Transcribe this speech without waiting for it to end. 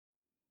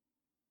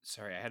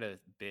Sorry, I had a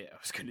bit I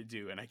was gonna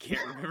do, and I can't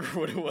remember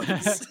what it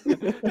was.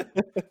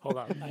 Hold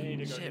on, I need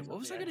to go. Shit, do what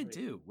was I something. gonna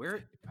do?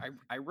 Where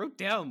I wrote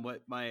down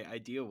what my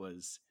idea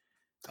was.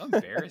 How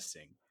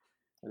embarrassing.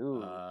 Ooh.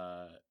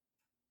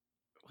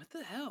 What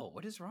the hell?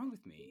 What is wrong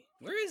with me?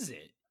 Where is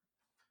it?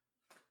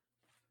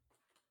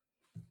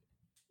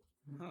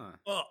 Huh.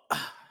 Oh,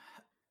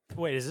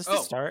 wait, is this the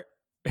start?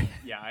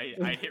 Yeah,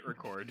 I hit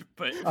record,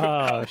 but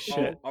Oh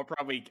shit!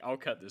 I'll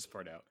cut this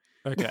part out.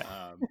 Okay.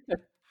 Kyle,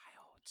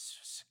 it's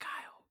just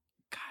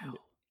Kyle,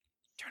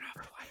 turn off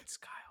the lights,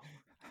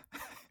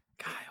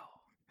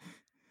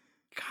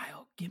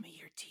 Kyle, give me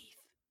your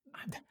teeth.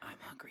 I'm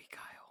hungry,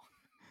 Kyle.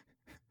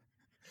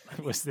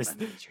 Was this let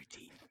me eat your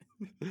teeth?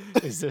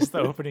 Is this the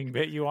opening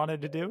bit you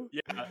wanted to do?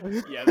 Yeah,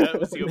 that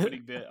was the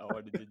opening bit I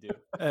wanted to do.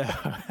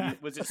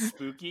 Was it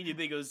spooky? Do you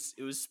think it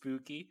was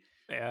spooky?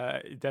 Yeah,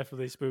 it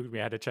definitely spooked me.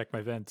 I had to check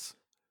my vents.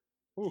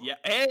 Ooh. Yeah.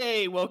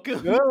 Hey,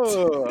 welcome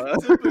Oh.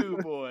 to Boo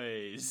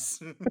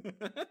Boys.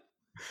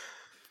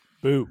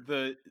 Boo.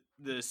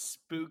 The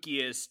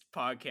spookiest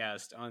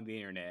podcast on the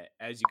internet,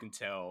 as you can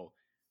tell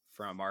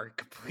from our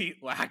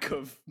complete lack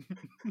of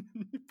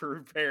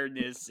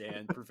preparedness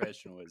and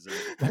professionalism.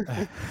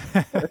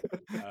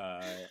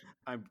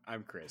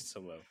 I'm Chris.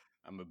 Hello.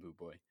 I'm a Boo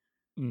Boy.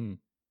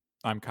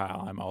 I'm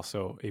Kyle. I'm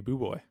also a Boo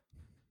Boy.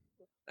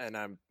 And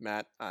I'm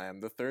Matt. I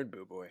am the third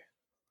Boo Boy.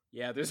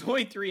 Yeah, there's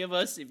only 3 of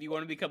us. If you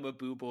want to become a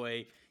Boo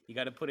Boy, you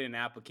got to put in an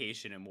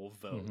application and we'll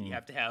vote. Mm-hmm. You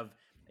have to have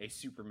a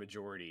super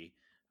majority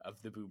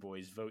of the Boo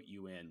Boys vote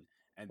you in,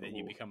 and then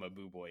you become a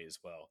Boo Boy as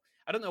well.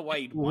 I don't know why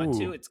you'd want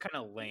to. It's kind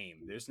of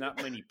lame. There's not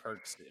many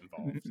perks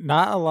involved.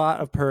 Not a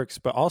lot of perks,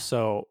 but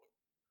also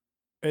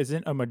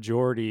isn't a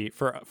majority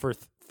for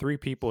 3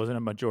 people? Isn't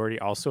a majority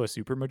also a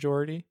super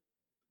majority?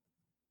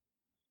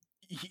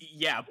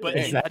 Yeah, but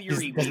in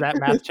theory, does that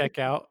math check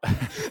out?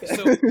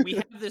 So we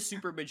have the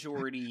super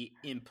majority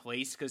in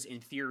place because in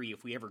theory,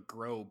 if we ever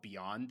grow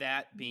beyond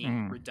that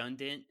being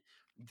redundant,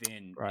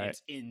 then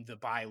it's in the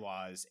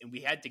bylaws, and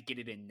we had to get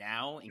it in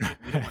now, and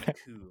we don't want a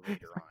coup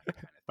later on.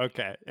 Kind of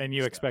okay, and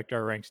you expect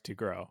our ranks to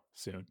grow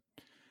soon?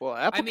 Well,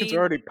 applicants are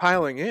already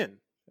piling in.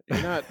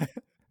 You're not.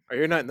 Are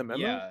you not in the memo?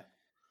 Yeah,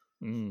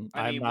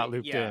 I'm not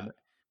looped in.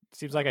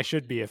 Seems like I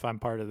should be if I'm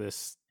part of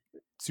this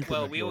super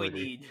majority. We only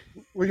need.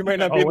 Well, you might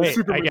not be in the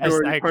super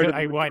majority. I guess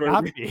I might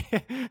not be.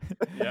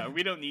 Yeah,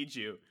 we don't need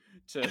you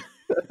to.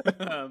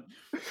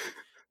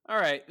 All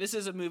right, this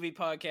is a movie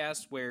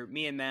podcast where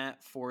me and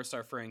Matt force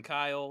our friend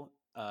Kyle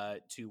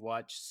to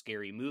watch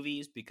scary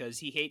movies because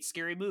he hates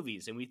scary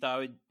movies, and we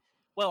thought,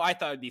 I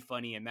thought it'd be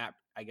funny, and Matt,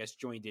 I guess,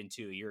 joined in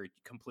too. You're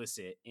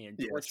complicit in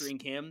torturing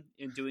him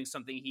and doing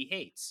something he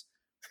hates.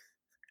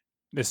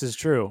 This is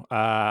true.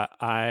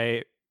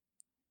 I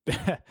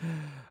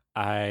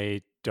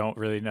don't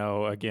really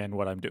know again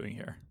what I'm doing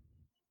here.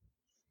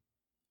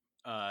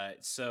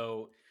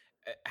 So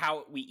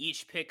how we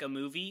each pick a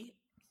movie.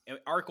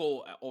 Our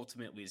goal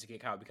ultimately is to get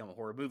Kyle to become a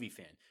horror movie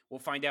fan. We'll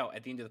find out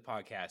at the end of the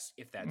podcast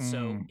if that's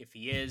so. If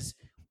he is,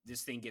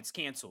 this thing gets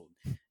canceled,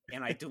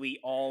 and I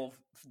delete all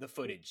the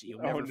footage.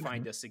 You'll never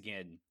find us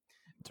again.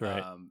 That's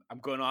right. I'm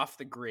going off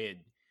the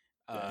grid.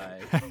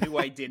 New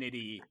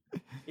identity.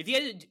 If you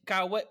had to,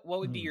 Kyle, what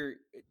would be your?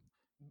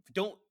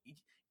 Don't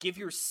give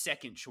your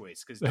second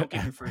choice because don't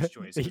give your first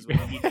choice because we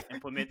need to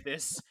implement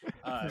this.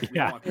 We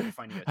don't want people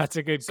finding us. That's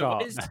a good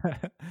call.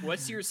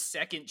 What's your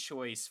second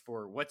choice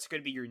for what's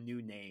going to be your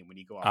new name when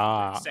you go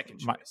off the second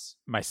choice?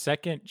 My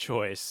second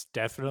choice,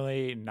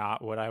 definitely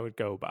not what I would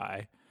go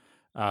by,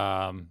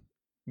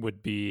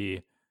 would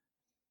be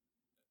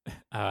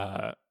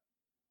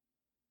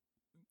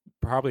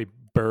probably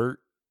Bert.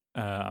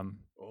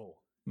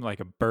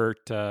 Like a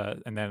Bert,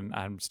 and then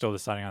I'm still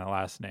deciding on the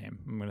last name.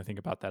 I'm going to think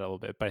about that a little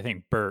bit, but I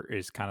think Bert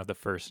is kind of the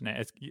first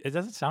name. It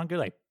doesn't sound good,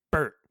 like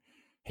Bert.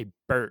 Hey,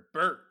 Bert.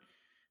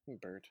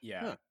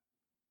 Yeah. Huh.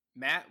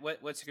 Matt,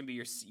 what's going to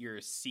be your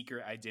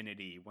secret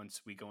identity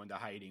once we go into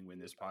hiding when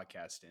this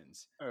podcast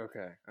ends?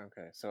 Okay.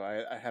 So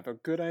I have a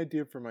good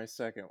idea for my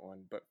second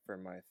one, but for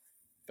my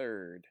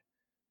third,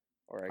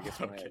 or I guess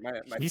my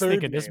he's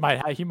third thinking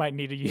name he might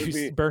need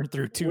to burn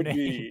through 2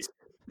 names.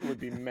 Would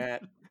be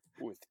Matt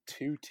with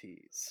 2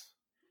 T's.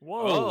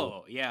 Whoa.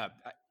 Oh, yeah.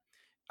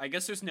 I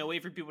guess there's no way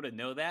for people to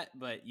know that,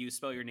 but you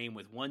spell your name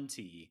with 1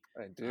 T.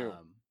 I do.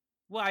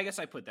 Well, I guess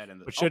I put that in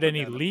the. But should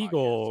any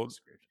legal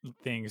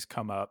things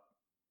come up,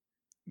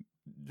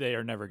 they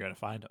are never going to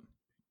find them.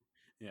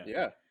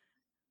 Yeah.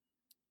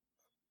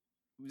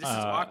 This is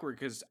awkward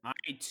because I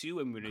too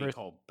am going to be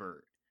called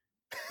Bert.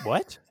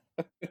 What?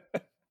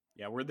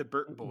 Yeah, we're the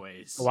Bert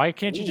Boys. Why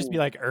can't you just be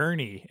like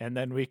Ernie, and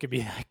then we could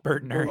be like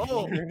Bert and Ernie?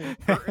 Oh,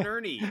 Bert and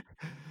Ernie.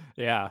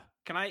 Yeah.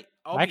 Can I?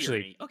 I'll be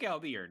Ernie. Okay, I'll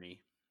be Ernie.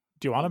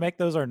 Do you want to make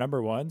those our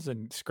number ones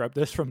and scrub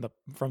this from the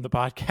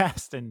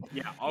podcast? And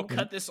yeah, I'll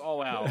cut this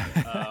all out.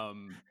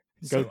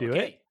 Go do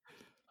it.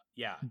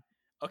 Yeah.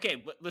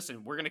 Okay,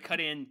 listen, we're gonna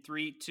cut in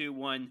 3, 2,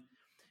 1.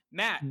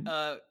 Matt,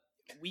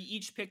 we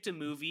each picked a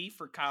movie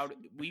for Kyle.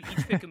 We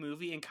each pick a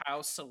movie, and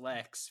Kyle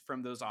selects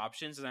from those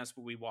options, and that's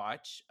what we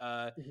watch.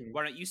 Mhm.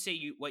 Why don't you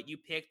say what you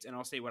picked, and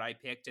I'll say what I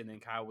picked, and then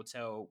Kyle will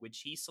tell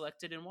which he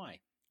selected and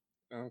why.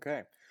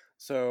 Okay.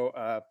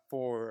 So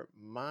for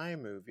my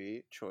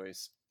movie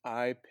choice,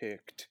 I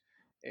picked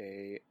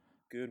a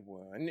good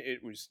one.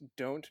 It was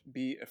Don't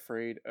Be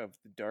Afraid of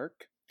the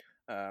Dark,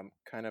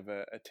 kind of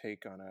a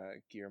take on a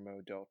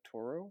Guillermo del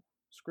Toro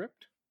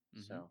script.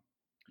 Mm-hmm. So,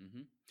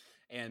 Mm-hmm.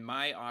 And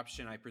my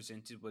option I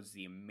presented was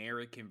the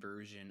American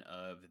version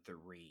of The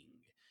Ring.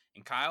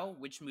 And Kyle,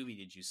 which movie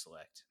did you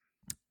select?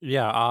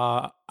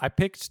 Yeah, I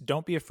picked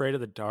Don't Be Afraid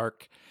of the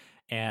Dark,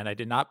 and I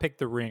did not pick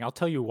The Ring. I'll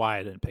tell you why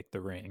I didn't pick The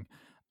Ring.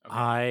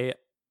 Okay.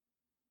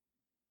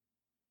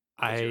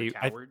 Because you're a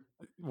I coward?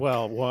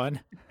 well,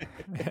 one,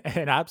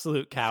 an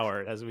absolute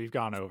coward, as we've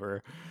gone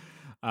over.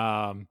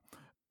 I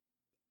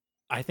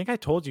think I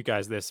told you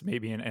guys this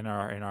maybe in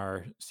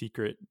our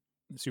super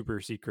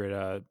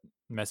secret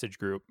message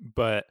group,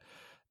 but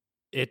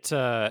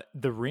the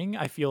Ring,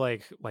 I feel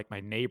like my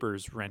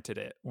neighbors rented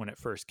it when it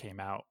first came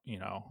out,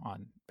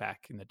 on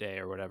back in the day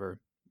or whatever.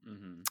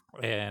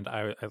 Mm-hmm. And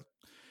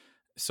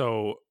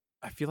so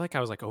I feel like I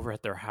was like over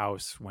at their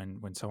house when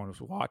someone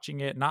was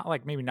watching it, not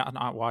like maybe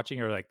not watching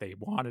it, or like they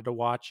wanted to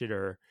watch it,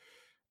 or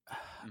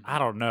I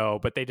don't know,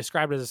 but they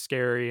described it as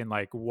scary and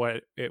like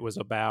what it was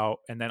about.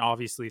 And then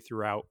obviously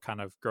throughout kind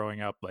of growing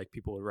up, like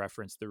people would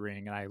reference The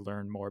Ring, and I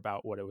learned more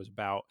about what it was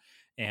about.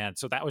 And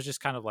so that was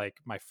just kind of like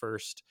my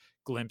first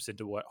glimpse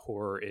into what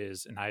horror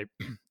is. And I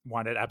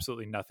wanted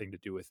absolutely nothing to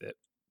do with it.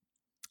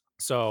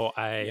 So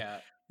I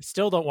Yeah.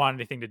 still don't want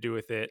anything to do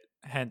with it.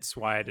 Hence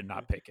why I did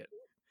not pick it.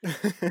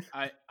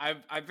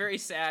 I'm very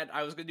sad.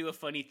 I was gonna do a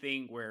funny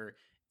thing where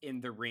in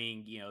The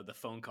Ring, the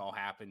phone call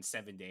happens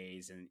 7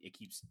 days and it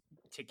keeps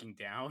ticking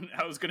down.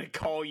 I was gonna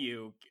call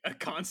you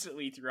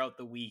constantly throughout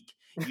the week.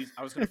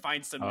 I was gonna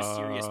find some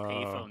mysterious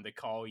payphone to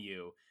call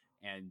you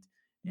and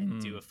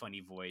do a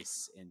funny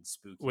voice and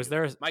spook you. Was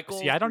there? My goal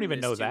See, I don't through even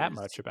this know too that is-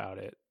 much about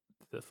it.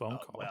 The phone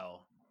call.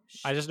 Well,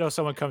 I just know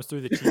someone comes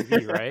through the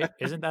TV, right?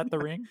 Isn't that The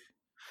Ring?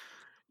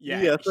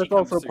 yeah, yes, she that's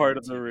comes also through part the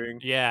of the TV. Ring.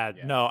 Yeah,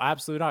 Yeah. no,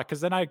 absolutely not.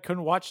 Because then I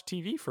couldn't watch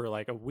TV for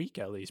like a week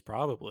at least,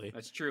 probably.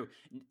 That's true.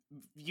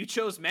 You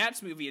chose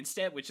Matt's movie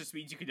instead, which just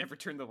means you could never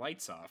turn the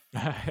lights off.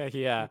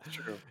 Yeah, That's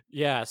true.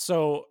 yeah.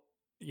 So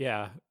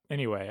yeah.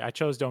 Anyway, I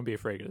chose Don't Be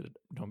Afraid of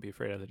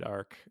the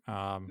Dark.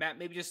 Matt,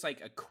 maybe just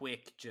like a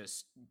quick,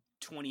 just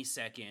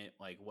 20-second,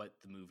 like what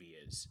the movie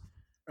is.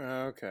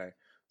 Okay.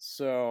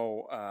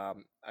 So,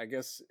 I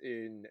guess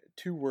in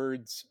 2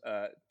 words,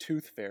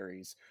 tooth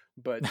fairies,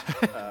 but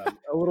a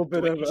little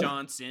bit Dwayne of a,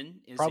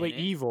 Johnson is Probably in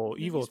it. evil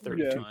Movie's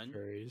pretty 32 fun.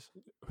 fairies.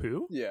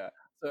 Who? yeah.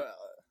 So,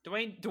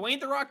 Dwayne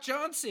the Rock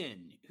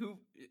Johnson, who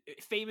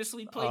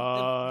famously played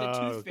the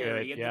Tooth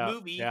Fairy good. in Yeah, the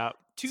movie yeah.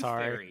 Tooth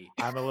Sorry, Fairy.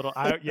 I'm a little.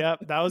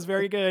 Yep, that was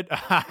very good.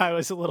 I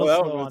was a little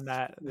well, that slow was on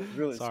that.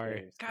 really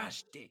Sorry. scary.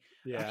 Gosh, dang.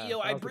 Yeah, I that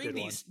was a bring good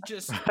one. these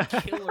just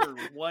killer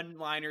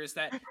one-liners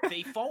that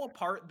they fall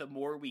apart the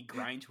more we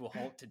grind to a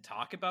halt to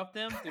talk about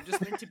them. They're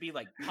just meant to be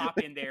like pop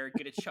in there,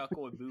 get a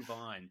chuckle, and move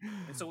on.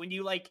 And so when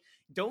you like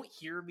don't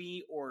hear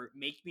me or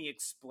make me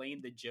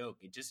explain the joke,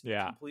 it just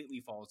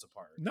completely falls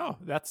apart. No,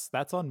 that's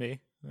on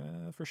me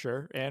for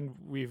sure. And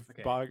we've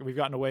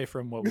gotten away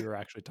from what we were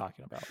actually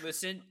talking about.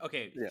 Listen,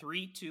 okay, Yeah.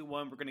 3, 2,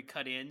 1. We're gonna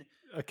cut in.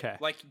 Okay.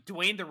 Like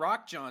Dwayne the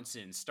Rock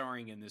Johnson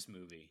starring in this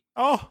movie.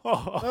 Oh.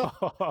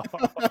 All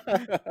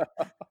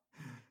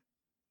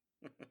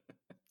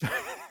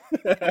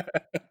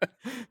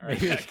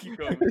right, yeah, keep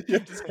going.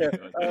 Just keep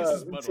going. This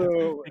is muddled.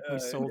 So we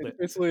sold it's it.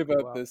 basically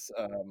about Wow.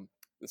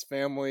 this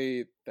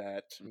family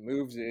that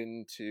moves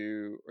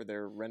into, or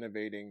they're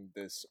renovating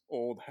this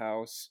old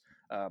house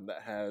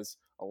that has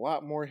a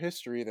lot more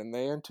history than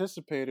they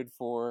anticipated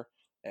for,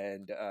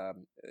 and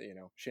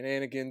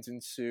shenanigans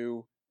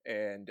ensue,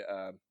 and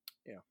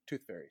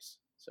tooth fairies.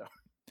 So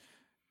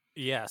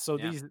yeah, so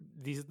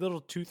these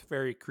little tooth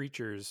fairy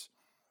creatures,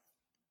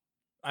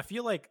 I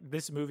feel like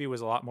this movie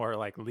was a lot more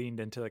like leaned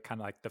into the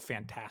kind of like the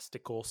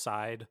fantastical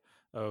side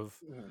of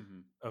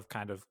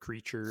kind of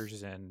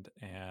creatures and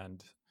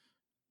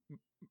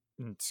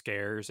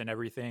scares and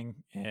everything.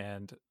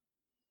 And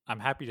I'm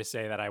happy to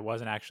say that I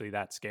wasn't actually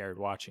that scared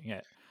watching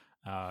it.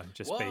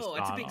 Just based Whoa,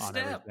 that's a big on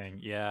step. everything.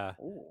 Yeah.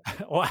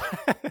 Wow.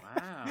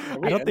 I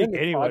don't think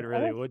anyone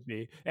really would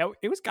be.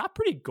 It got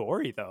pretty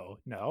gory though.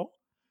 No.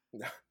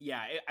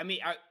 Yeah,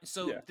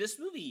 this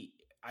movie,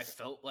 I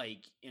felt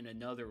like in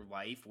another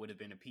life would have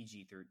been a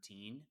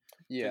PG-13.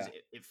 Yeah,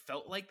 it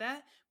felt like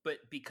that, but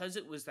because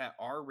it was that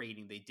R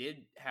rating, they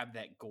did have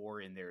that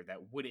gore in there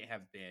that wouldn't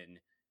have been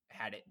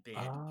had it been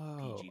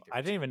PG-13.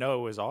 I didn't even know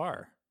it was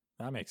R.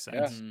 That makes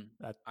sense.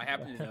 Yeah. I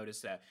happen to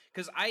notice that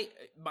because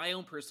my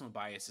own personal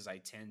bias is I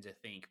tend to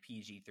think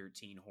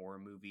PG-13 horror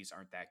movies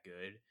aren't that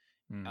good.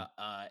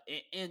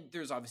 And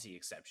there's obviously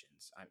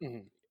exceptions.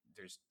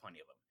 There's plenty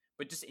of them,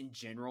 but just in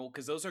general,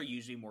 because those are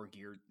usually more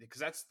geared, because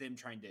that's them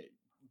trying to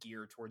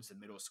gear towards the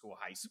middle school,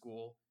 high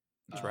school.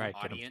 That's right.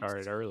 Get them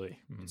started early.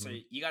 So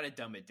you got to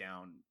dumb it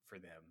down for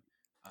them.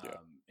 Yeah.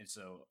 And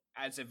so,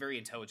 as a very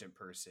intelligent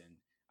person,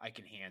 I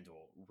can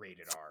handle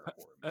rated R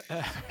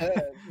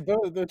horror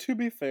movies. Though to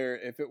be fair,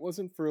 if it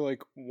wasn't for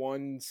like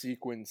one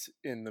sequence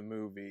in the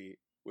movie,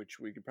 which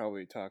we could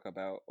probably talk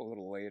about a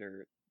little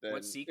later, then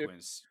What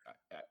sequence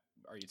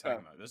are you uh,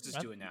 talking about? Let's just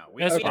do it now.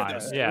 That's We don't fine.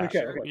 have to Yeah.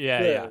 spoil it.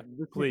 Yeah.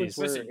 The Please. sequence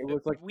where Listen, it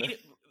was like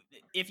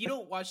if you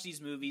don't watch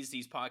these movies,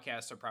 these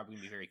podcasts are probably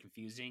gonna be very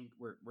confusing.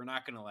 We're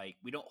not gonna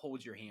we don't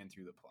hold your hand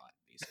through the plot,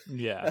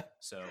 basically. Yeah.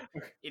 So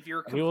if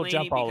you're We will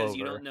complaining jump all because over.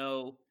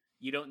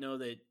 you don't know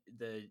that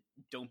the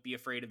 "Don't Be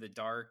Afraid of the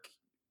Dark"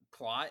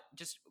 plot,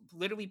 just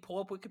literally pull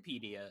up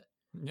Wikipedia,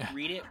 Yeah.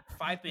 read it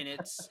 5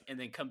 minutes, and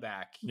then come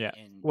back. Yeah.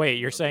 And Wait,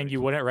 you're you'll saying go you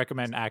to wouldn't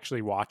recommend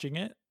actually watching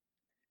it?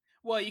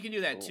 Well, you can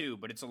do that Cool. too,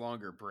 but it's a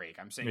longer break.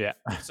 I'm saying Yeah.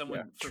 if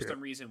someone for true.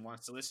 some reason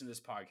wants to listen to this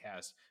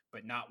podcast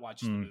but not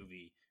watch the Mm.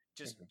 movie,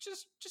 just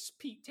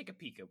take a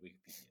peek at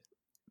Wikipedia.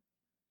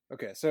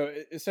 Okay, so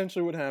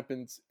essentially what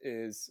happens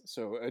is,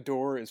 so a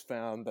door is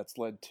found that's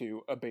led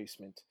to a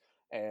basement,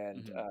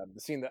 and Mhm. the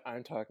scene that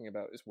I'm talking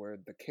about is where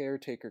the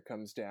caretaker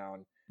comes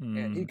down,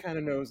 and he Mm. kind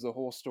of knows the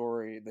whole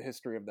story, the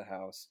history of the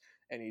house,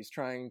 and he's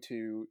trying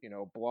to,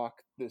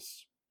 block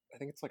this. I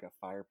think it's like a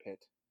fire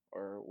pit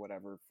or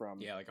whatever from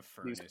Yeah, like a these,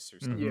 furnace or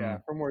Mhm. something. yeah,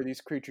 from where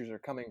these creatures are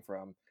coming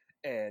from,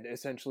 and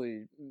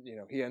essentially,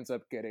 he ends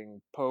up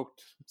getting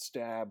poked,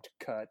 stabbed,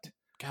 cut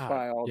God.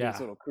 by all Yeah. these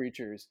little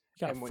creatures,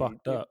 He got and when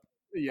fucked up.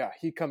 yeah,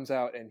 he comes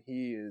out and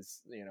he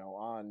is,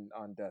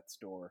 on death's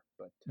door,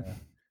 but he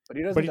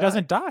doesn't. But he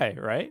doesn't die,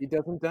 right? He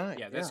doesn't die.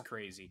 Yeah, that's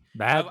crazy.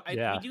 That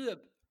We do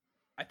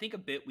I think a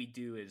bit we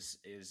do is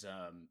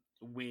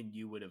when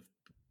you would have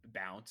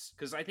bounced,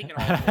 because I think in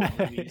all horror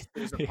movies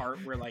there's a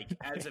part where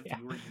as a Yeah.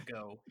 viewer you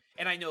go,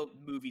 and I know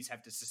movies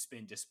have to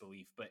suspend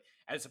disbelief, but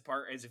as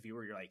a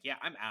viewer you're like, yeah,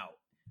 I'm out.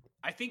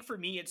 I think for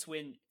me it's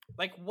when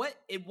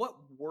in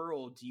what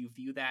world do you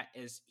view that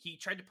as he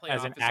tried to play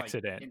As it an off as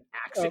accident. an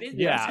accident?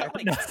 Yeah.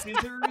 He's got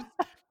scissors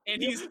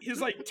and his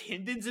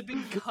tendons have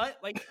been cut.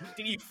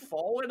 Did he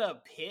fall in a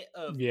pit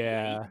of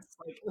Yeah.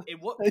 weights? In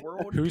what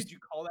world Who's- could you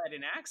call that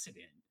an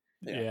accident?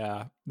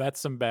 Yeah. That's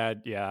some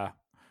bad. Yeah.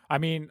 I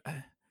mean,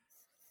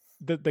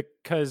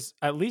 because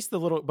at least the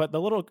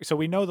little, so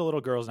we know the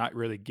little girl's not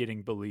really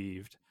getting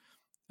believed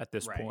at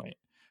this Right. point.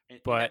 And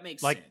But, that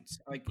makes like, sense.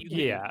 You can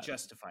yeah.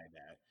 justify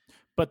that.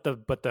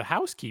 But the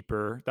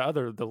housekeeper,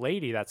 the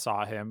lady that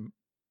saw him,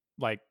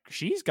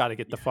 she's got to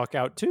get the fuck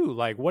out too.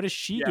 What is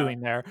she doing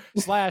there?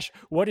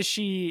 / what is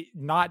she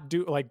not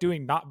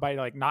doing, not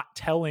by not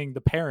telling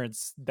the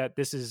parents that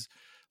this is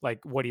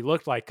what he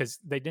looked like, because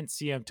they didn't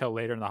see him till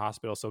later in the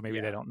hospital, so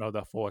maybe they don't know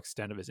the full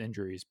extent of his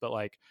injuries. But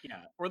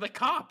or the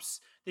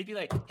cops, they'd be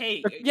like,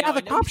 "Hey,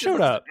 the cops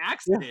showed up.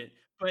 Accident,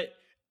 but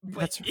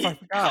That's what I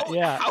forgot.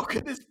 Yeah. How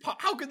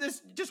could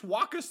this just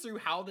walk us through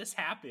how this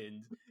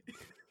happened?"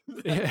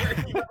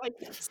 Yeah. You got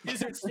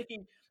scissors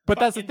sticking. But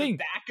that's the in thing.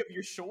 back of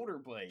your shoulder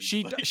blade.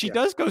 She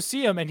does go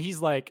see him, and he's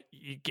like,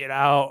 "You get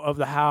out of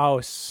the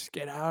house,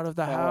 get out of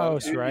the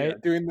house," right?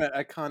 Doing that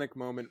iconic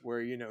moment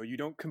where you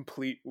don't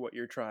complete what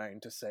you're trying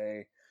to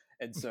say,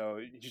 and so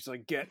you just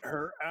get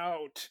her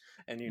out,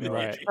 and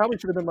Right. it probably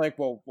should have been like,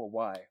 well,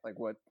 why?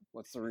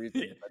 What's the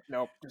reason? But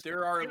nope.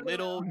 There are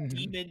little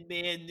demon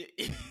men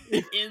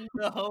in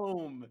the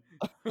home.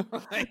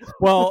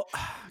 Well,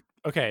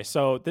 okay,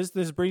 so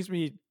this brings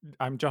me,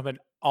 I'm jumping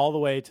all the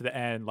way to the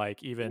end,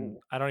 even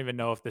I don't even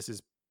know if this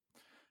is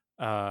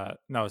no,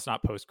 it's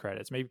not post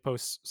credits, maybe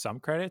post some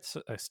credits.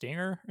 A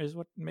stinger is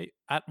what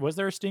was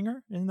there a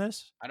stinger in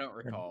this? I don't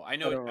recall. I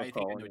think I know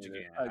what you're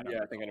getting at. Yeah,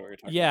 I think I know what you're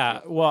talking Yeah,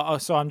 about. well,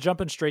 so I'm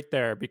jumping straight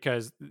there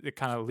because it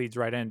kind of leads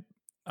right in.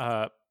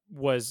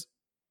 Was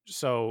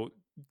so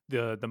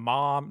the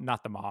mom,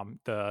 not the mom,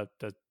 the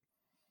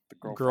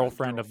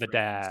girlfriend of the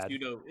dad.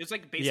 It's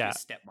basically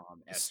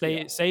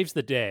stepmom. Saves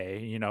the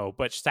day,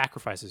 but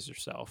sacrifices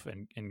herself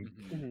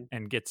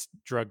and gets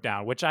drugged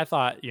down, which I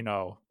thought,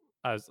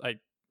 I was like,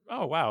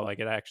 oh wow,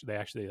 they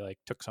actually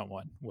took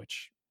someone,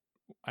 which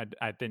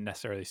I didn't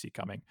necessarily see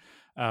coming,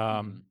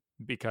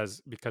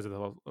 because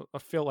of I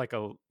feel like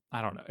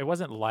I don't know, it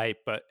wasn't light,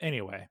 but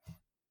anyway,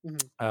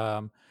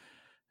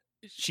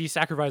 she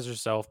sacrifices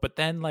herself, but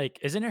then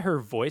isn't it her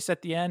voice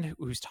at the end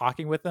who's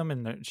talking with them,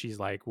 and she's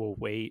like, we'll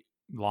wait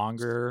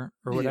longer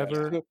or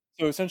whatever.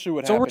 So essentially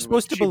what so happened we're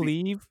supposed to was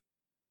believe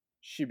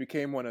she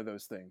became one of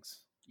those things.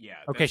 Yeah.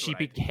 Okay, she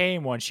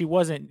became one. She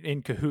wasn't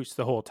in cahoots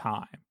the whole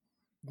time.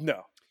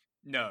 No,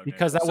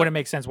 because that wouldn't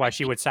make sense why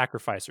she would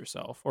sacrifice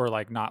herself or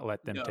not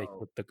let them take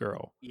with the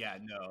girl. Yeah,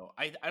 no,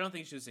 I don't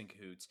think she was in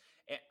cahoots.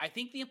 I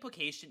think the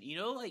implication,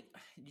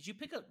 did you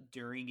pick up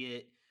during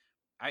it?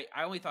 I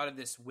only thought of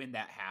this when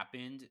that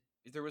happened.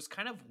 There was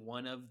kind of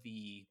one of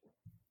the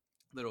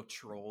little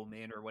troll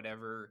men or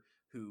whatever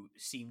who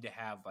seemed to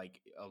have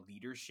a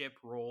leadership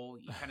role.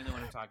 You kind of know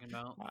what I'm talking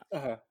about.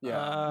 Yeah, no,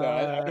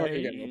 I know what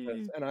you're getting with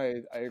this, and I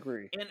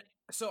agree. And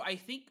so I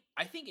think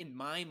in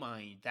my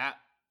mind that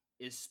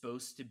is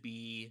supposed to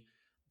be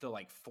the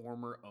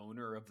former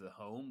owner of the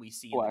home we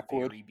see Blackwood.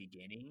 in the very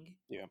beginning.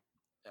 Yeah.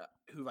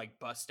 who like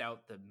bust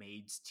out the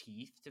maid's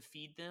teeth to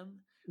feed them.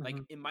 Like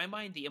Mhm. in my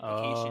mind, the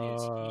implication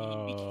is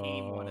he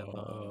became one of them.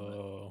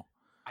 Oh.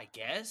 I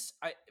guess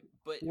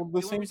but Well, the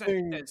the only same reason I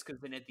think that thing. is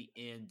because then at the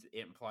end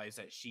it implies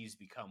that she's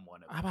become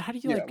one of But them. how do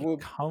you Yeah, like well,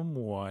 become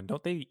one?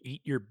 Don't they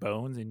eat your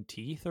bones and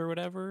teeth or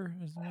whatever?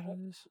 Is that what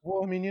it is?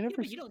 well, I mean, you Yeah, never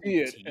but you don't see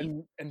need it,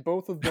 teeth. and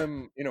both of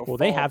them, Well,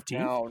 they fall have teeth.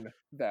 down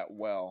that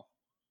well.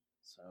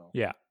 So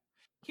Yeah.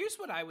 Here's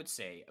what I would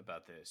say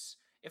about this.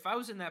 If I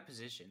was in that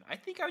position, I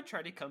think I would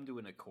try to come to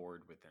an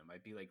accord with them.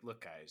 I'd be like,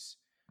 look, guys,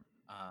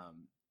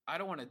 I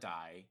don't want to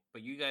die,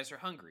 but you guys are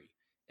hungry.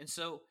 And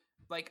so,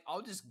 like,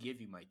 I'll just give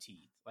you my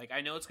teeth. Like,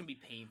 I know it's going to be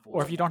painful.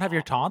 Or It's if you gonna don't be have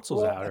your awful.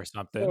 tonsils well, out or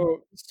something.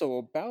 so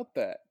about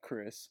that,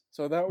 Chris.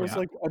 So that was Yeah.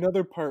 like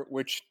another part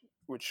which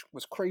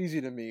was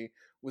crazy to me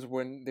was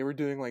when they were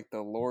doing like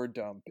the lore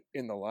dump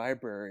in the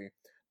library.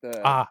 The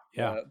Yeah.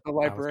 the I was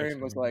librarian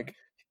actually was reading that. like,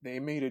 they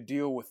made a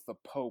deal with the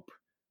Pope,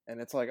 and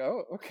it's like,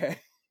 oh, okay,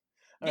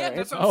 all Yeah, right,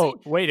 that's what I'm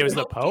saying. Oh, wait, it was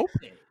the Pope Pope?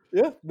 did it.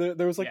 yeah.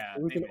 There was like Yeah,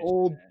 it was they an mentioned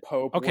old that.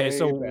 Pope Okay, way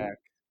so back.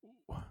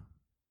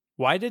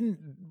 why didn't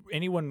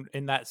anyone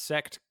in that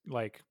sect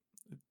like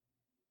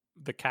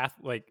the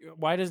Catholic, like,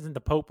 why doesn't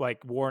the Pope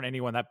like warn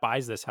anyone that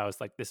buys this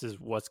house, like, this is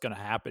what's going to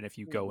happen if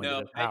you go into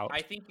No, this house?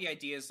 I think the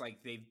idea is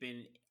like they've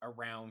been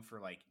around for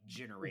like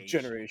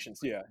Generations,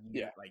 yeah,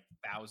 yeah, like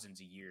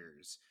thousands of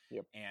years.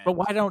 yep. But And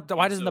why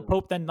doesn't the so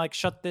Pope then like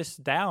shut this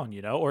down,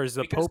 or is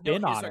the because Pope no,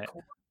 in on it?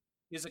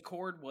 his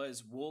accord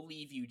was we'll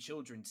leave you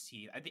children's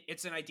teeth. I think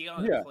it's an idea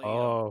on Yeah,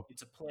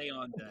 it's a play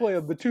on the play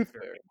of the Tooth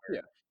Fairy, Fairy. where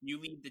Yeah, you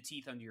leave the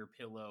teeth under your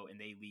pillow and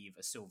they leave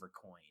a silver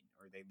coin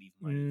or they leave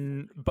money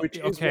for you. But which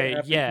is what okay,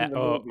 happens yeah. in the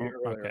movie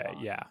earlier Okay,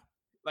 on. yeah.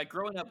 Like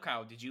growing up,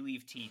 Kyle, did you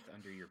leave teeth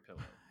under your pillow?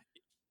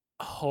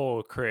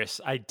 Oh,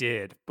 Chris, I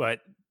did,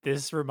 but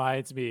this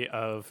reminds me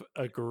of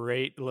a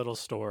great little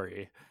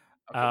story.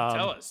 Okay,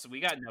 tell us. We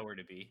got nowhere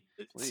to be.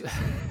 Please.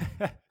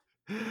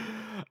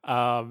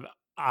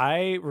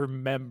 I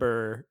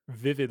remember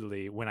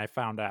vividly when I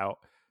found out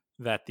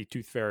that the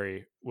Tooth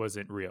Fairy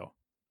wasn't real.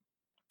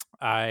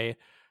 I,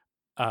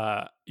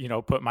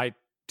 put my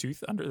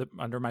tooth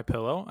under my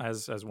pillow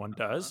as one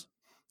does,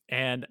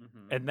 and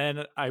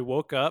then I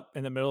woke up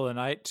in the middle of the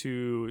night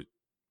to,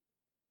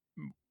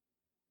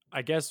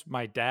 I guess,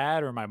 my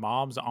dad or my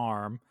mom's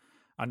arm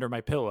under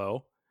my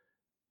pillow,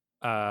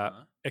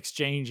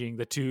 exchanging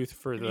the tooth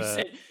for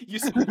the. You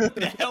said, what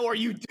the hell are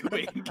you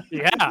doing?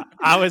 Yeah,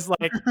 I was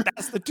like,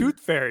 that's the Tooth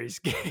Fairy's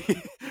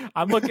game.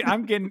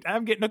 I'm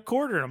getting a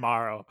quarter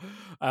tomorrow.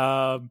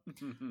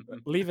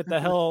 Leave it the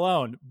hell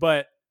alone.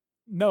 But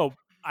no,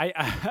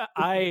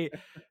 I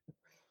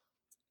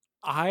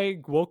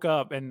woke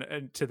up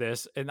and to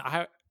this, and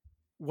I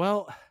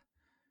was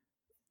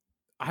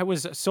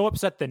so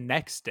upset the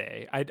next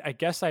day. I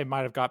guess I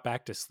might have got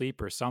back to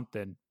sleep or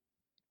something.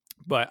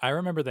 But I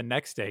remember the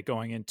next day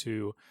going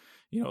into,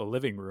 a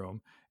living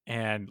room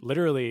and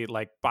literally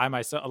like by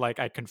myself, like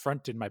I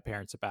confronted my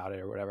parents about it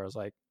or whatever. I was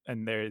like,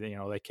 and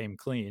they came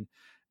clean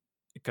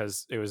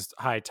because it was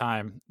high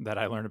time that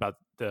I learned about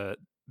that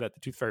the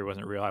Tooth Fairy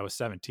wasn't real. I was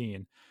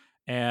 17.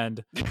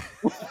 And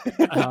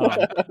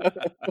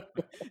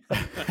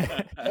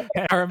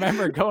I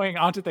remember going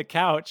onto the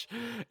couch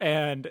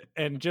and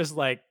just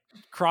like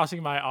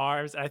crossing my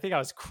arms. I think I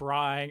was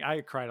crying.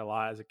 I cried a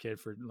lot as a kid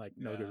for like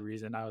no good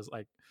reason. I was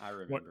like, I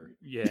remember.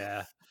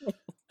 Yeah.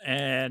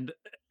 and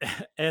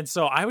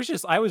so I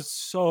was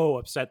so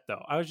upset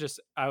though. I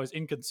was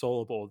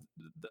inconsolable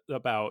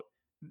about,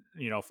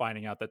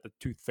 finding out that the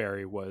Tooth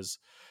Fairy was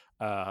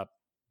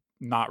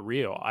not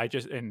real. I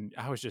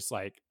was just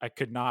like, I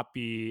could not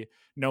be,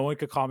 no one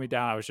could calm me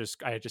down.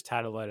 I just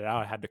had to let it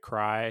out. I had to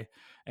cry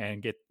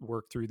and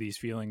work through these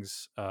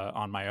feelings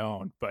on my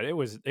own. But it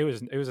was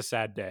a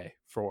sad day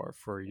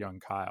for young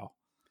Kyle.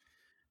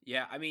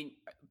 Yeah, I mean,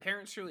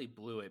 parents really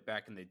blew it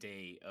back in the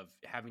day of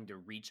having to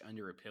reach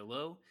under a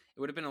pillow. It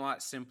would have been a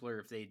lot simpler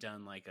if they'd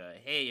done like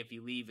hey, if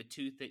you leave a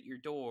tooth at your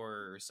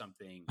door or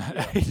something.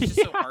 It's just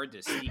so hard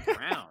to sneak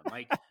around.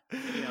 Like,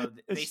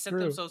 they set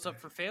themselves up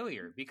for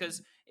failure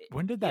because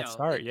when did that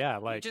start? Yeah,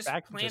 like just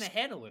plan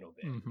ahead a little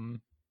bit. Mm-hmm.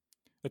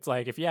 It's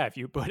like if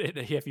you put it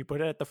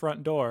at the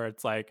front door,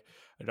 it's like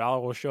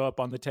 $1 will show up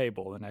on the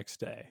table the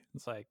next day.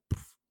 It's like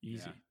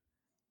easy. Yeah.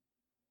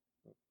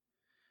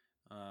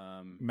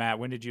 Matt,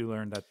 when did you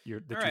learn that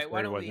the Tooth Fairy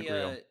wasn't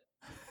real?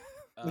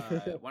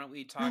 Why don't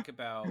we talk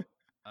about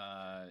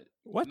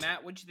what?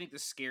 Matt, what do you think the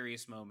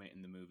scariest moment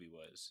in the movie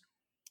was?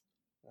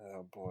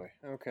 Oh boy.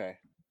 Okay.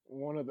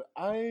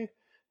 I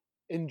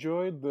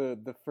enjoyed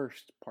the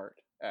first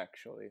part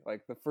actually.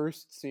 Like the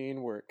first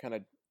scene where it kind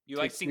of you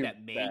like seeing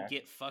that maid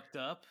get fucked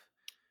up?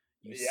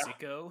 You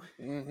sicko.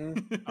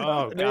 Mm-hmm.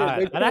 Oh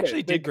god, that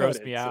actually did gross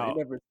me out. So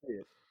you never see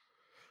it.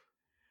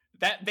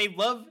 That they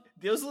love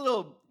those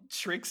little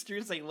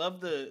tricksters. They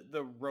love the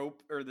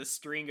rope or the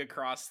string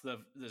across the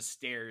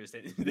stairs.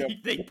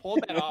 They pull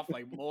that off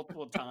like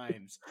multiple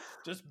times.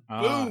 Just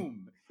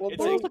boom.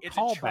 It's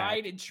a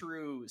tried and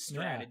true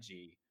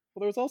strategy.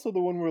 Well, there was also the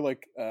one where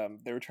like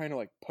they were trying to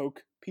like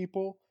poke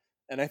people,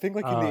 And I think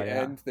like in Oh the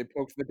yeah, end they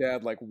poked the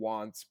dad like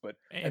once, but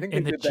I think they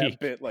in the did that cheek.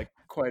 bit like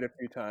quite a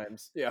few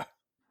times. Yeah.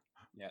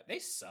 Yeah, they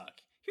suck.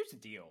 Here's the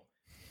deal.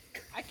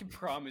 I can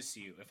promise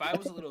you, if I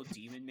was a little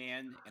demon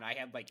man and I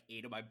had like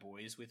 8 of my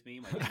boys with me,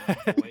 my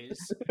demon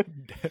boys,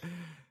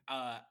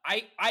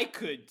 I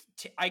could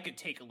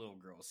take a little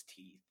girl's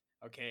teeth.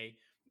 Okay,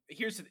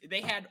 they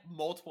had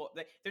multiple.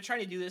 They're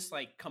trying to do this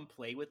like come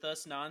play with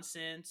us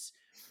nonsense.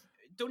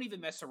 Don't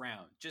even mess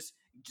around. Just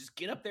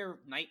get up there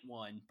night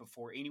one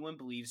before anyone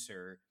believes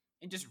her,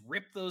 and just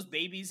rip those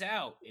babies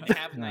out and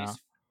have a Yeah. nice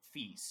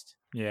feast.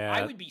 Yeah.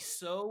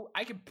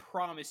 I can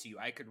promise you,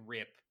 I could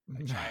rip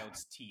a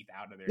child's teeth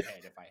out of their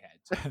head if I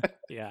had to.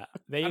 Yeah.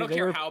 I don't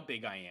care how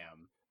big I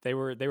am. They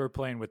were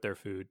playing with their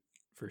food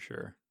for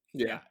sure.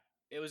 Yeah.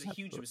 It was a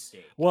huge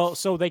mistake. Well,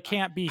 so they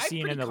can't be I'm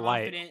seen pretty in the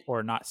light confident-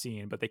 or not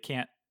seen, but they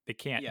can't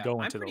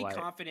go into the I'm light.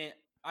 pretty confident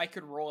I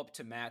could roll up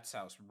to Matt's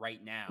house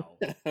right now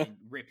and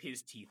rip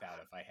his teeth out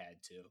if I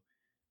had to.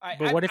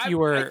 But what if you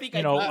were, think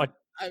you know,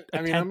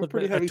 I mean, I'm a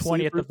pretty heavy 20th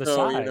sleeper, of the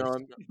so, size? you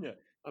know,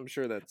 I'm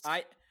sure that's.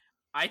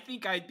 I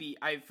think I'd be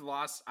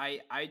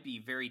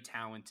very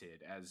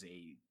talented as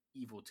a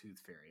evil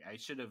tooth fairy.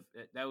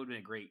 That would have been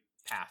a great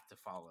path to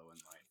follow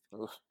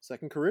in life.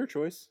 Second career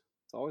choice.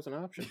 It's always an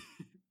option.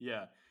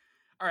 Yeah.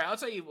 All right, I'll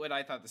tell you what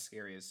I thought the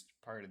scariest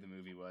part of the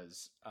movie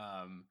was.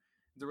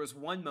 There was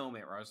one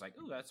moment where I was like,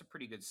 "Oh, that's a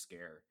pretty good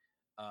scare."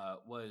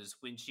 Was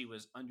when she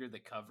was under the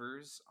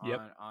covers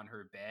on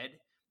her bed,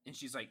 and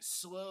she's like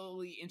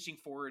slowly inching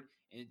forward,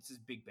 and it's this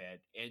big bed,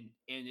 and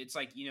it's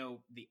like, you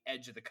know, the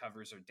edge of the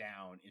covers are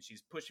down, and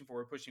she's pushing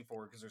forward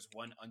because there's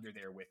one under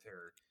there with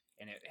her,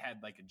 and it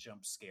had like a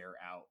jump scare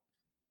out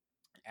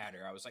at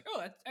her. I was like,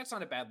 "Oh, that's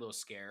not a bad little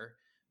scare."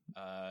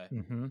 I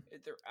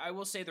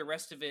will say the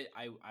rest of it,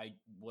 I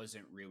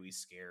wasn't really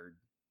scared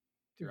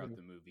throughout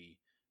the movie.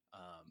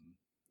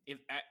 If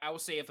I will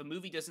say, if a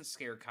movie doesn't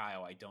scare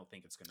Kyle, I don't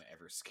think it's going to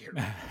ever scare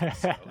me.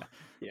 So.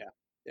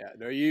 Yeah.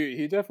 No,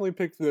 he definitely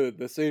picked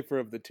the safer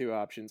of the two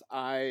options.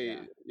 I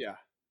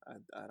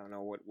don't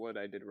know what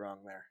I did wrong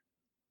there.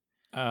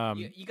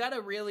 You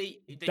gotta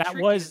really. The that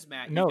trick was is,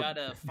 Matt. no. You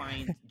gotta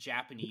find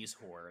Japanese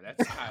horror.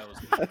 That's Kyle's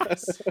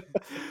weakness.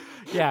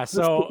 Yeah,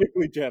 so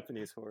specifically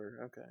Japanese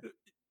horror. Okay.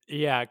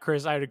 Yeah,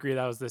 Chris, I'd agree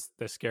that was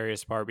the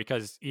scariest part,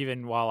 because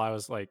even while I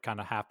was like kind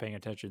of half paying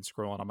attention,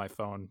 scrolling on my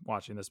phone,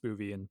 watching this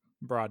movie in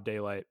broad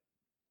daylight,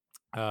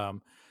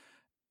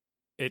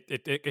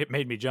 it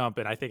made me jump,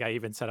 and I think I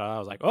even said I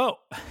was like, "Oh!"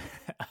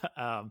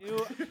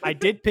 I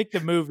did pick the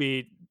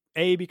movie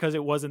A because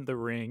it wasn't The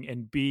Ring,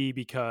 and B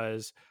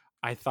because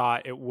I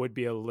thought it would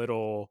be a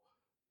little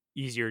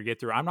easier to get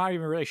through. I'm not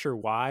even really sure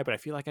why, but I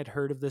feel like I'd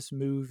heard of this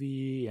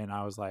movie, and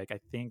I was like, I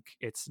think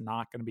it's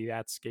not going to be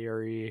that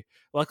scary.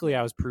 Luckily,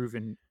 I was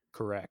proven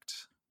correct.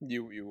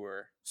 You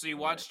were. So you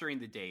watched during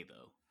the day,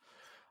 though.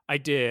 I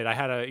did. I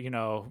had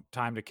a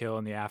time to kill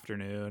in the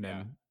afternoon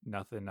and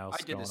nothing else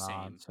I did going the same.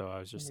 on. So I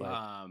was just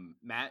like,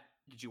 Matt,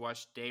 did you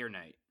watch day or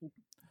night?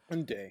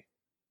 One day.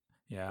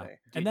 Yeah. Day.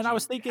 And then I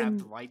was thinking, have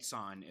the lights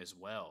on as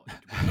well.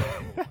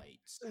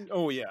 Lights.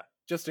 Oh yeah,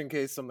 just in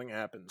case something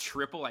happens.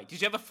 Triple light.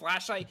 Did you have a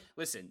flashlight?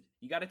 Listen,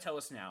 you got to tell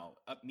us now,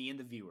 me and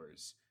the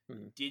viewers.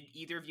 Mm-hmm. Did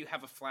either of you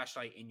have a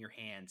flashlight in your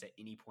hands at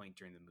any point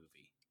during the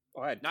movie?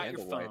 Oh, I had not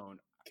your phone.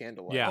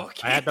 Candlelight. Yeah,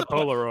 candlelight. I had the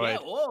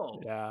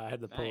Polaroid. I had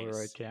the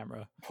Polaroid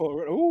camera.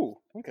 Polaroid.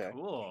 Oh, okay.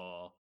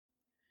 Cool.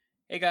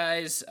 Hey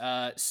guys,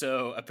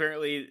 so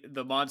apparently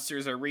the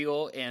monsters are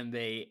real, and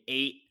they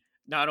ate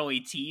not only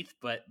teeth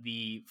but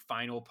the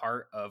final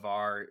part of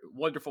our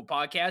wonderful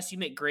podcast.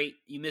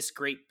 You missed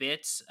great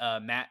bits.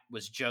 Matt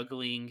was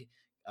juggling.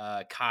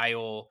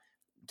 Kyle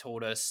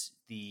told us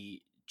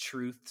the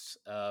truths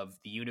of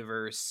the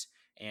universe,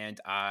 and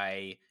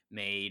I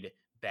made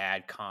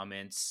bad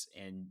comments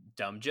and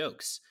dumb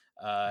jokes.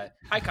 Hi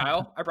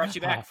Kyle, I brought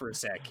you back for a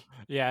sec.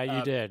 Yeah,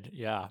 you did.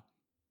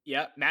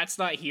 Yeah, Matt's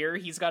not here.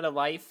 He's got a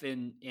life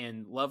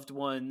and loved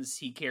ones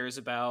he cares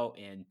about,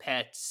 and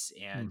pets,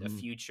 and a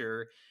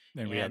future.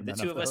 And the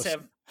two of us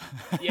have,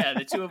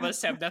 the two of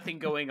us have nothing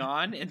going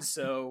on, and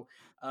so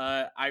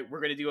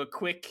we're gonna do a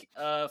quick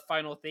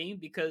final thing,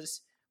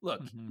 because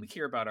look, we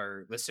care about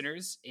our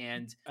listeners,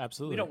 and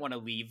absolutely we don't want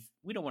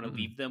to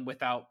leave them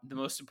without the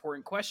most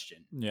important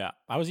question. Yeah,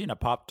 I was eating a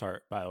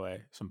Pop-Tart, by the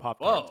way, some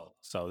Pop-Tarts. Whoa!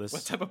 So this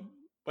what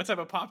type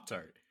of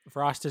Pop-Tart?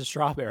 Frosted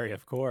strawberry,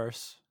 of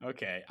course.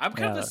 Okay, I'm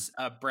kind of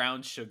a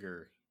brown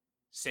sugar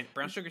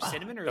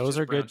cinnamon, or those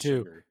are good too.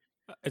 Sugar?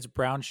 It's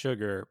brown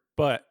sugar,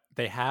 but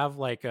they have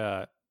like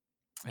a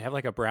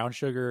brown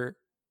sugar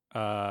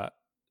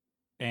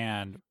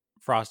and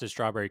frosted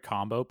strawberry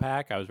combo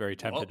pack. I was very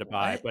tempted to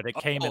buy, but it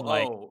came in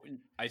like,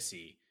 I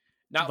see.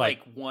 Not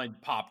like one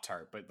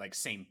Pop-Tart, but like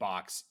same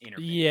box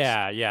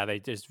interface.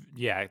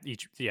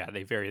 Yeah,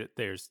 they vary.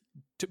 There's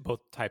both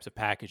types of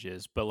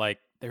packages, but like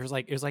it was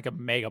like a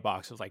mega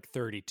box of like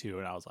 32,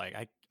 and I was like,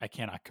 I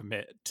cannot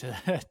commit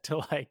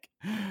to like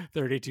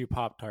 32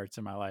 Pop-Tarts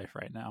in my life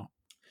right now.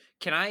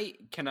 Can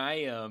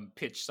I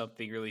pitch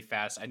something really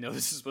fast? I know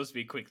this is supposed to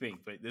be a quick thing,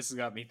 but this has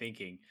got me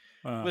thinking.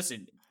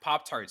 Listen,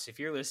 Pop-Tarts, if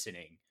you're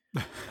listening,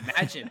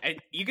 Imagine, and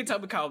you can tell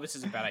Kyle this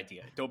is a bad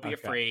idea. Don't be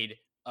Okay. afraid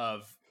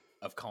of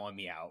calling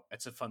me out.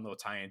 That's a fun little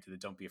tie into the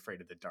 "Don't Be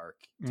Afraid of the Dark"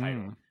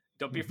 title.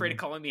 Don't be afraid of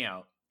calling me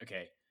out.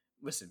 Okay,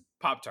 listen,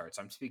 Pop-Tarts.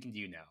 I'm speaking to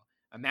you now.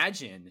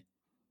 Imagine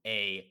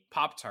a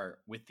Pop-Tart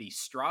with the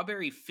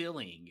strawberry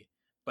filling,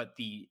 but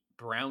the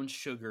brown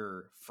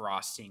sugar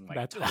frosting. Like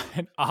That's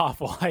an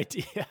awful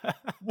idea.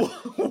 What?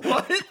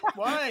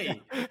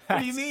 Why? What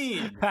do you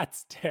mean?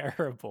 That's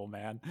terrible,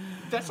 man.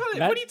 That's what.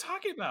 What are you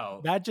talking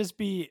about? That'd just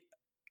be.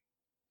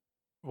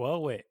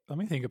 Well, wait. Let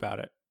me think about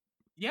it.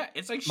 Yeah,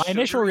 it's like my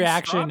initial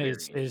reaction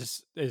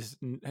is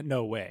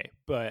no way,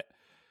 but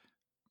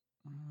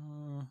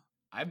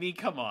I mean,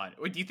 come on.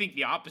 What do you think?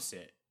 The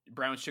opposite: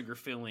 brown sugar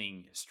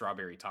filling,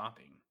 strawberry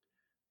topping.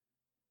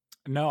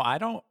 No, I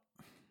don't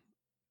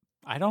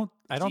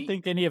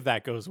think any of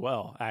that goes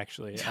well.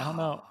 Actually, I don't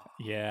know.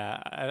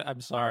 Yeah,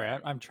 I'm sorry.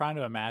 Right. I'm trying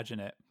to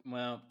imagine it.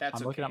 Well, that's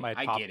I'm looking at my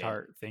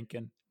Pop-Tart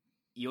thinking.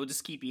 You'll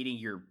just keep eating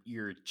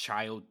your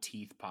child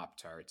teeth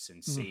Pop-Tarts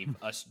and save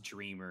us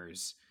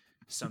dreamers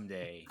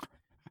someday.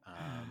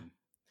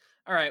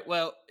 All right.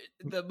 Well,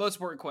 the most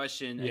important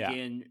question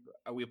again.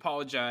 We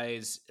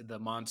apologize. The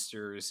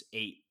monsters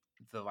ate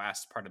the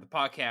last part of the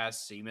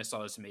podcast, so you missed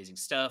all this amazing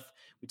stuff.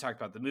 We talked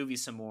about the movie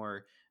some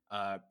more.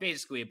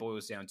 Basically, it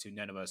boils down to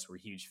none of us were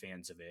huge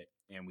fans of it,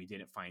 and we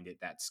didn't find it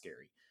that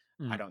scary.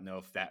 I don't know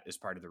if that is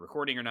part of the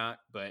recording or not,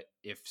 but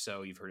if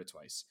so, you've heard it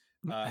twice.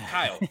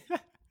 Kyle,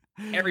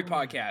 every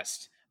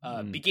podcast,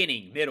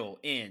 beginning, middle,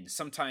 end,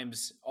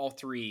 sometimes all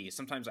three.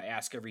 Sometimes I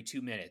ask every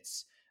 2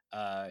 minutes.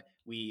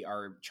 We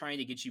are trying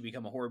to get you to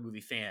become a horror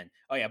movie fan.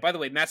 Oh yeah, by the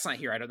way, Matt's not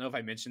here. I don't know if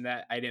I mentioned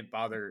that. I didn't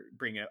bother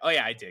bringing it. Oh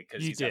yeah, I did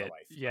because he's had a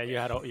wife. Yeah, you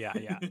had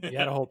you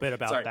had a whole bit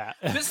about that.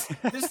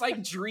 This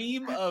like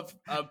dream of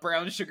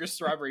brown sugar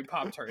strawberry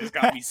Pop-Tart has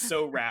got me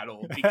so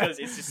rattled because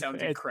it just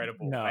sounds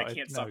incredible. No, I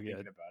can't stop thinking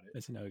about it.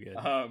 It's no good.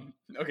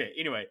 Okay.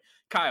 Anyway,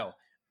 Kyle,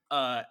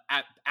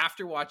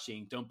 after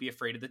watching Don't Be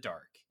Afraid of the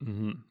Dark,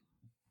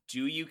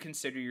 do you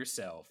consider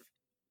yourself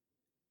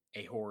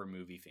a horror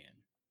movie fan?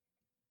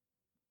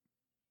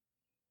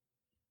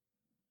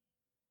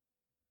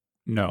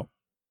 No.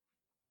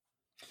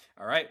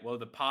 All right. Well,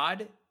 the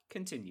pod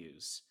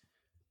continues.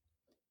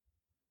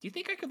 Do you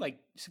think I could like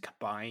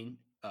combine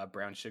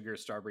brown sugar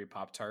strawberry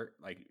Pop-Tart?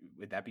 Like,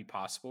 would that be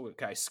possible?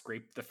 Could I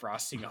scrape the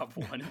frosting off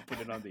one and put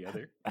it on the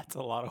other? That's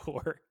a lot of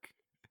work.